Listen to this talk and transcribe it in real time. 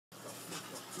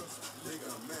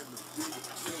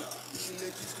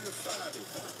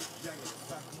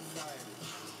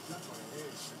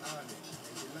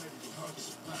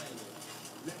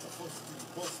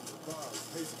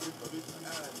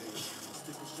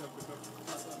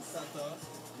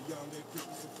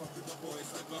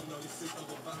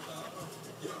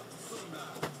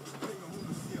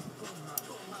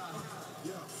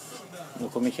Nu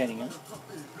kommer kärringen.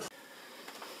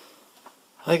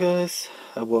 Hi guys,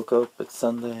 I woke up, it's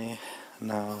Sunday.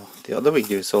 Now the other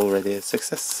video is already a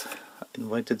success. I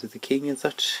invited the king and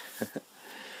such.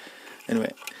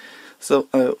 Anyway, so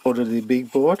I ordered the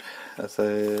big board.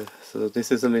 So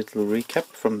this is a little recap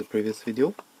from the previous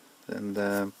video.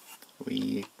 And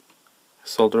we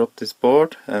solder up this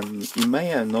board, and you may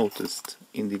have noticed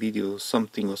in the video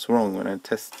something was wrong when I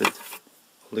tested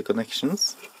all the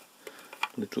connections.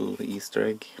 Little Easter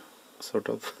egg, sort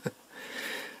of.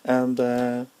 And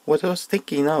what I was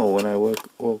thinking now when I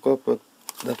woke up,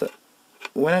 that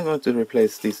when I'm going to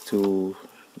replace these two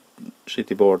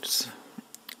shitty boards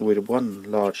with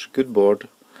one large good board,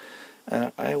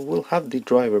 I will have the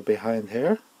driver behind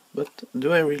here, but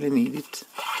do I really need it?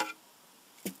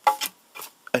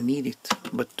 I need it,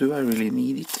 but do I really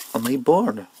need it on a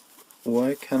board?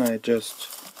 Why can't I just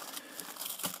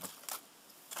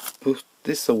put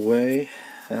this away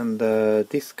and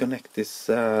disconnect this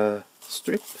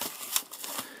strip?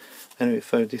 And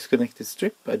if I disconnect this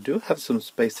strip, I do have some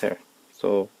space here.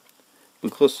 So,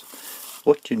 because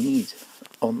what you need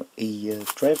on a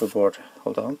driver board,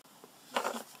 hold on.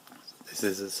 This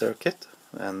is a circuit,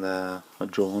 and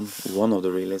I've drawn one of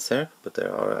the relays here, but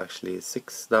there are actually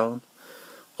 6 down.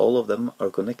 All of them are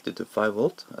connected to 5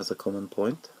 volt as a common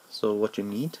point. So what you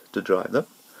need to drive them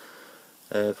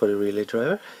for the relay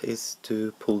driver is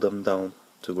to pull them down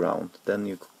to ground. Then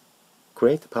you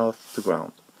create a path to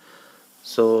ground.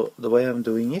 So the way I'm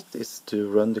doing it is to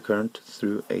run the current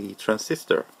through a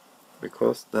transistor,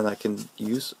 because then I can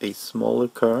use a smaller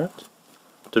current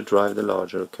to drive the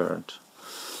larger current.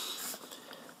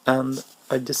 And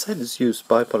I decided to use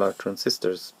bipolar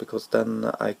transistors because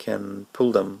then I can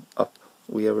pull them up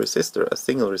via resistor, a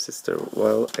single resistor,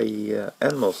 while a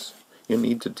NMOS you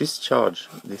need to discharge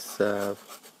this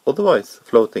otherwise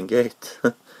floating gate.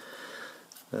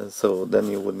 So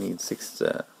then you would need 6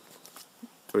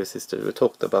 resistors. We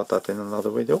talked about that in another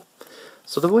video.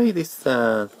 So the way this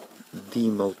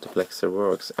demultiplexer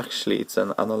works, actually it's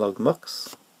an analog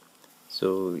mux.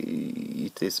 So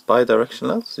it is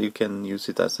bidirectional, so you can use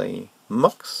it as a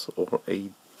mux or a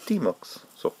demux.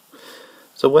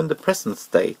 So when the present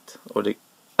state, or the,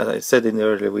 as I said in the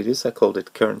earlier videos, I called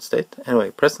it current state.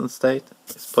 Anyway, present state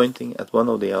is pointing at one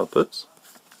of the outputs.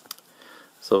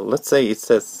 So let's say it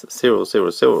says 0, 0,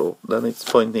 0, then it's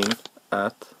pointing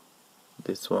at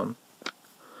this one,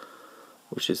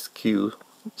 which is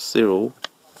Q0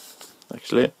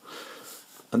 actually.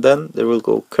 And then there will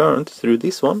go current through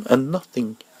this one and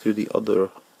nothing through the other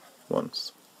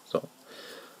ones. So,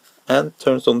 and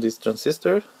turns on this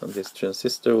transistor, and this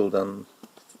transistor will then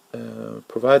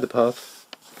provide the path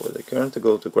for the current to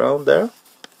go to ground there,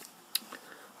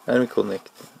 and we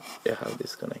have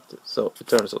this connected. So it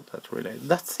turns on that relay.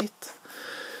 That's it.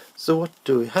 So what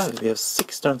do we have? We have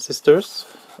 6 transistors,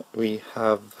 we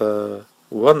have 1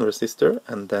 resistor,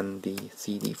 and then the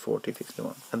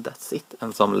CD4051, and that's it.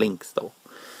 And some links though.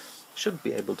 Should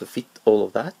be able to fit all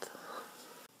of that.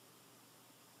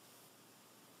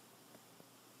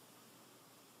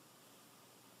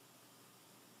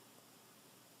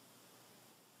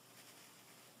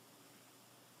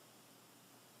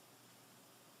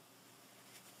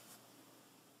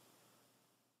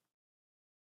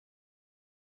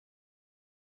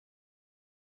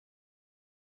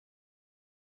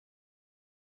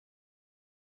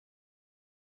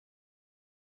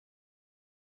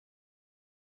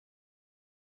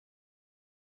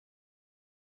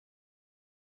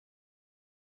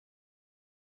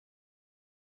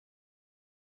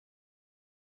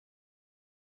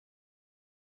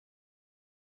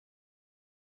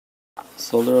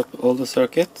 Solder up all the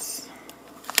circuits.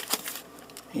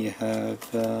 You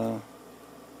have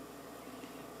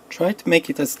tried to make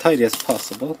it as tidy as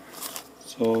possible.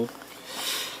 So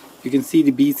you can see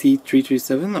the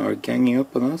BC337 are ganging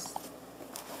up on us.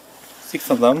 6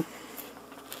 of them.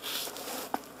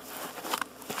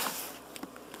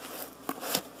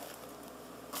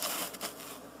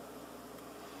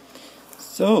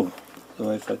 So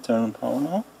if I turn on power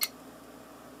now,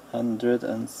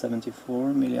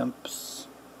 174 milliamps.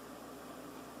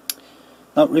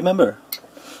 Now remember,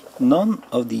 none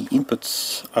of the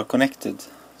inputs are connected,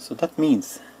 so that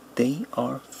means they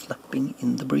are flapping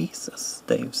in the breeze, as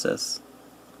Dave says.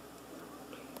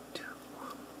 2,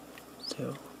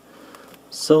 0,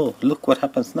 So look what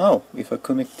happens now if I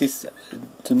connect this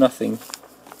to nothing.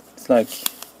 It's like,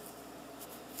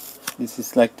 this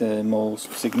is like the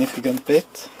most significant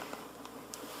bit.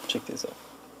 Check this out.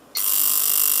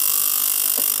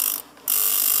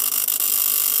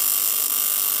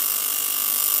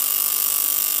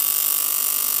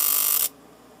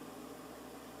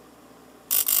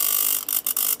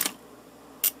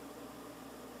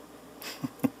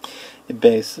 It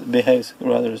behaves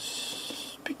rather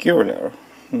peculiar.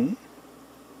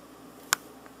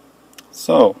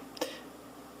 So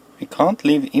we can't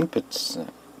leave inputs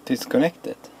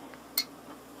disconnected.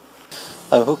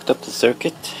 I've hooked up the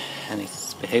circuit and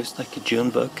it behaves like a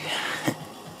June bug.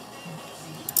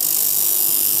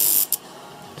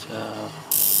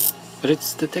 But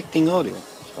it's detecting audio.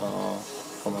 So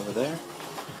from over there,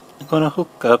 I'm gonna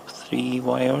hook up 3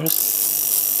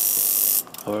 wires,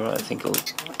 or I think I'll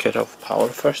cut off power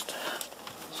first.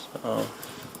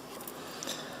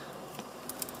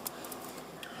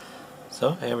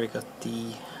 So here we got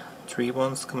the 3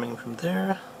 ones coming from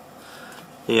there.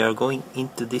 They are going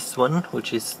into this one,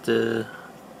 which is the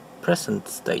present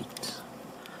state.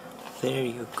 There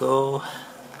you go.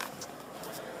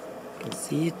 You can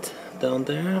see it down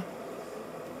there.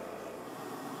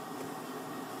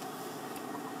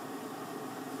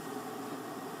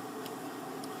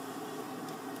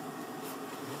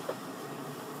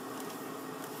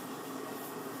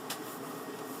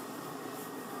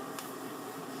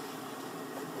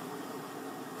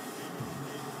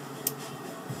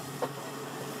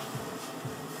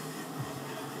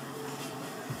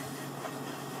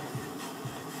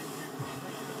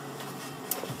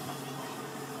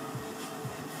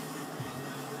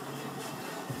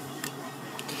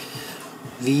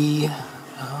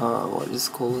 What is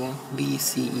it called again?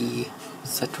 VCE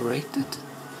saturated.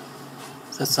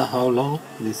 That's how low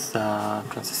this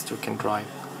transistor can drive.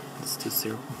 It's to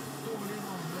 0.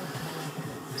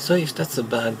 So if that's a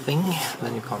bad thing,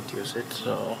 then you can't use it.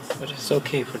 So, but it's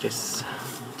okay for this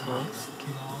task.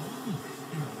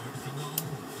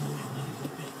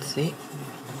 Let's see.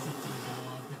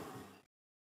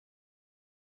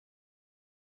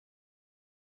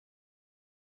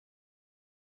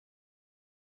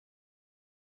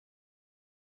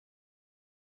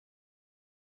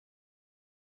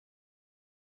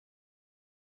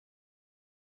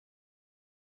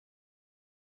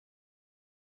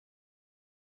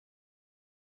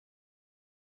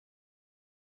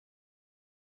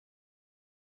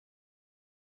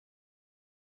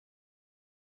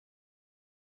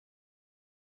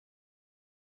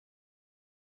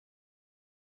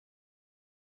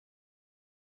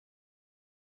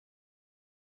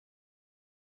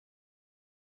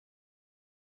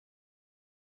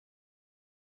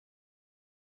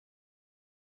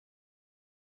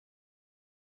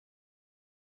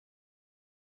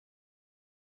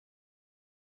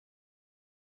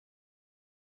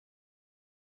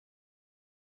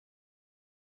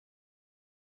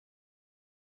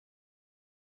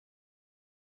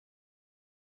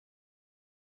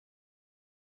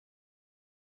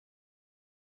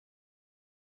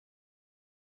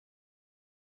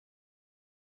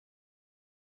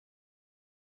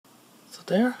 So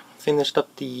there, finished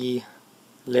up the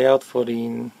layout for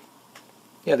the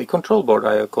control board,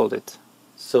 I called it.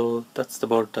 So that's the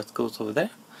board that goes over there.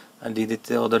 I did it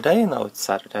the other day, now it's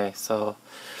Saturday, so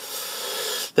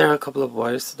there are a couple of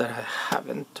wires that I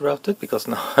haven't routed because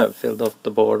now I've filled up the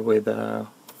board with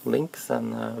links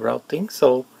and routing.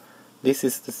 So this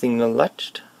is the signal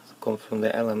latched, so come from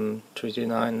the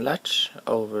LM329 latch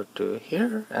over to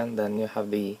here, and then you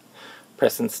have the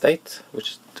present state,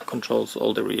 which controls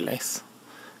all the relays.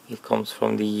 It comes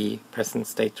from the present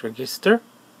state register.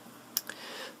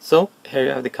 So here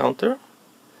you have the counter,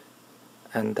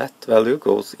 and that value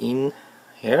goes in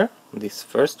here, this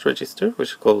first register,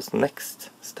 which goes next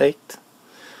state,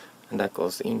 and that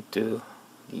goes into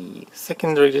the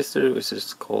second register, which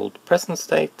is called present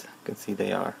state. You can see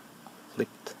they are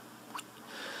flipped.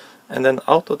 And then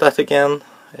out of that again,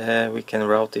 we can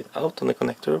route it out on the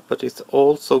connector, but it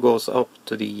also goes up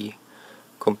to the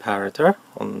comparator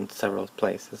on several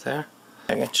places there.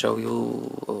 I can show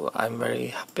you, I'm very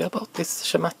happy about this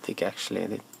schematic actually,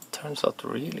 it turns out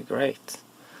really great.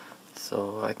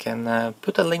 So I can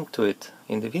put a link to it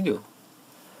in the video.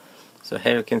 So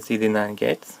here you can see the 9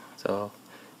 gates. So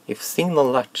if signal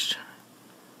latch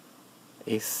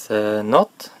is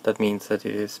not, that means that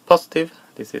it is positive.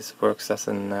 This works as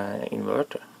an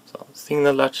inverter. So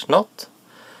signal latch not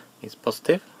is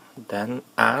positive, then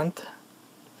and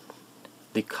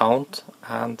the count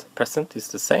and present is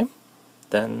the same,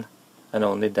 then and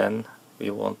only then we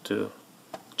want to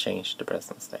change the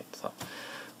present state. So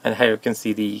And here you can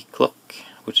see the clock,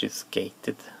 which is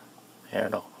gated here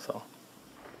now. So.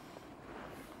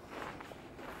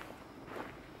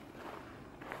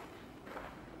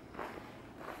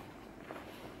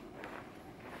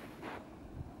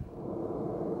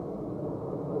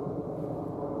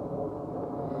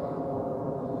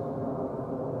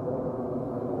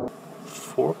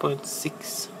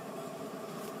 .6.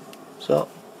 So,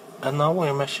 and now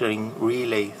we're measuring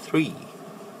relay 3.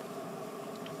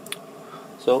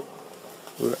 So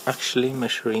we're actually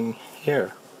measuring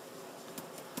here.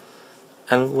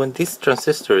 And when this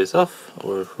transistor is off,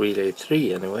 or relay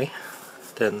 3 anyway,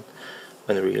 then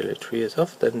when relay 3 is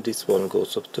off, then this one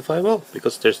goes up to 5 volt,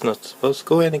 because there's not supposed to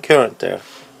go any current there.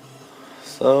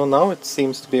 So now it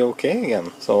seems to be okay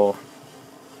again. So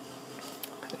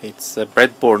it's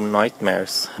breadboard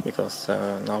nightmares, because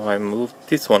now I moved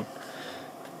this one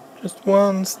just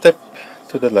one step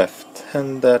to the left,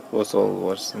 and that was all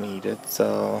was needed.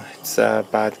 So it's a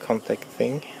bad contact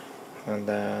thing. And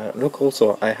look,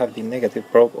 also I have the negative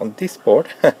probe on this board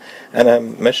and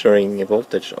I'm measuring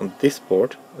voltage on this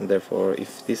board, and therefore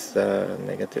if this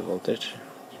negative voltage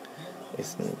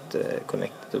isn't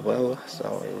connected well,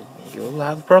 so you'll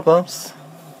have problems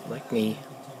like me.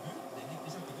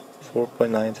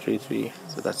 4.933,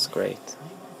 so that's great.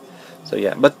 So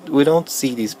yeah, but we don't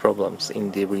see these problems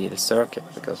in the real circuit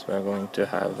because we're going to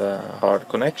have hard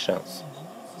connections.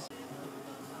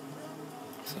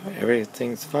 So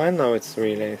everything's fine. Now it's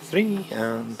relay 3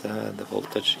 and the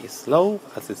voltage is low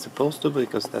as it's supposed to,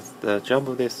 because that's the job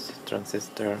of this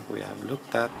transistor we have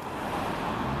looked at.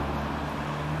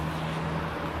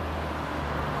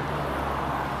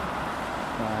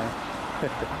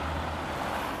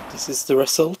 This is the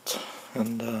result,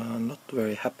 and I'm not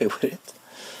very happy with it.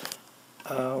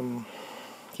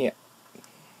 Yeah,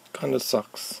 kind of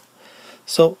sucks.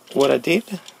 So what I did,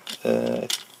 I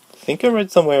think I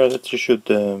read somewhere that you should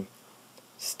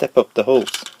step up the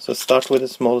holes. So start with the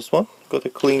smallest one, got a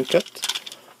clean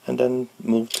cut, and then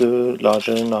move to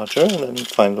larger and larger, and then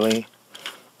finally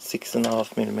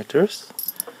 6.5 millimeters.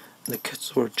 The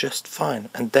cuts were just fine,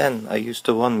 and then I used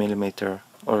a 1 millimeter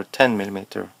or 10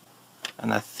 millimeter,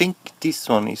 and I think this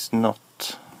one is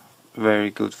not very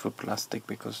good for plastic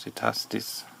because it has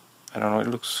this, I don't know, it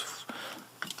looks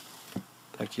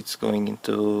like it's going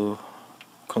into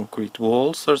concrete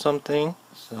walls or something.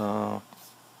 So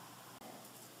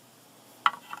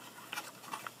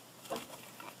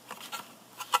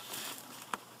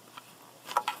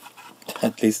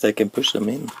at least I can push them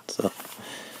in. So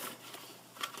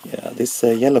yeah, this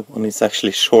yellow one is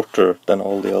actually shorter than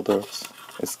all the others.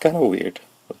 It's kind of weird,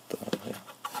 but yeah.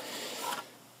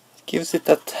 It gives it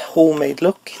that homemade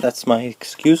look. That's my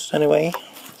excuse anyway.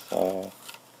 So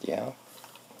yeah.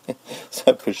 So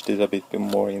I pushed it a bit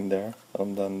more in there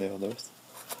than the others.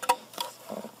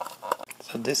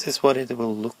 So this is what it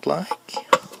will look like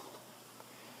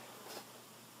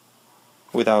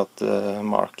without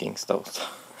markings though.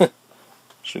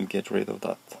 Should get rid of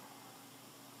that.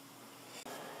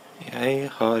 Jeg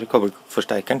har koblet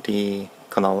forsterkeren til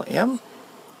kanal 1,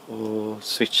 og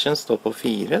switchen står på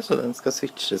 4, så den skal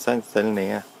switche seg selv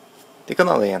ned til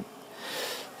kanal 1.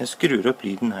 Jeg skrur opp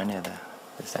lyden her nede.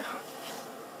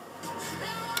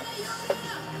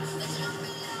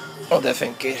 Og det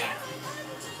funker.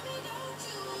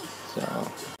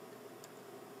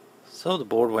 So the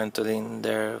board went in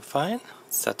there fine.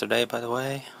 It's Saturday, by the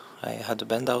way. I had to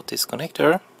bend out this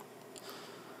connector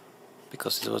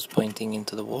because it was pointing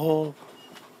into the wall.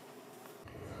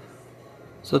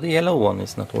 So the yellow one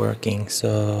is not working,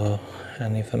 so,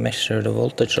 and if I measure the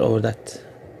voltage over that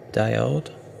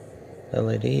diode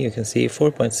LED, you can see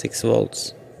 4.6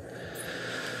 volts.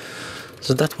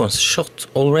 So that one's shot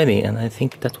already, and I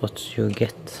think that's what you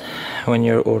get when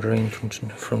you're ordering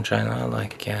from China,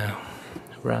 like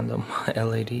random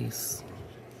LEDs.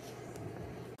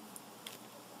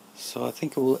 So I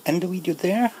think I will end the video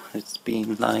there. It's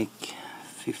been like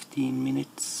 15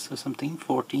 minutes or something,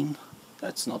 14.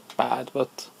 That's not bad,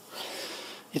 but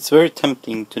it's very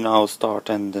tempting to now start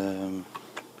and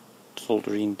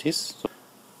soldering this.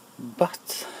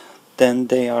 But then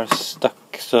they are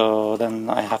stuck, so then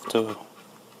I have to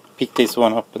pick this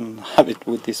one up and have it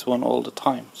with this one all the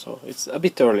time. So it's a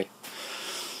bit early.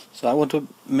 So I want to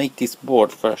make this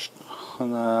board first,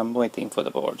 and I'm waiting for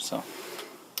the board. So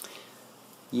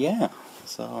yeah,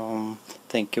 so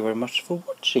thank you very much for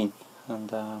watching,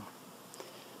 and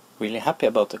really happy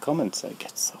about the comments I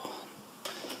get. So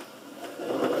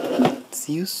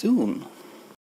see you soon.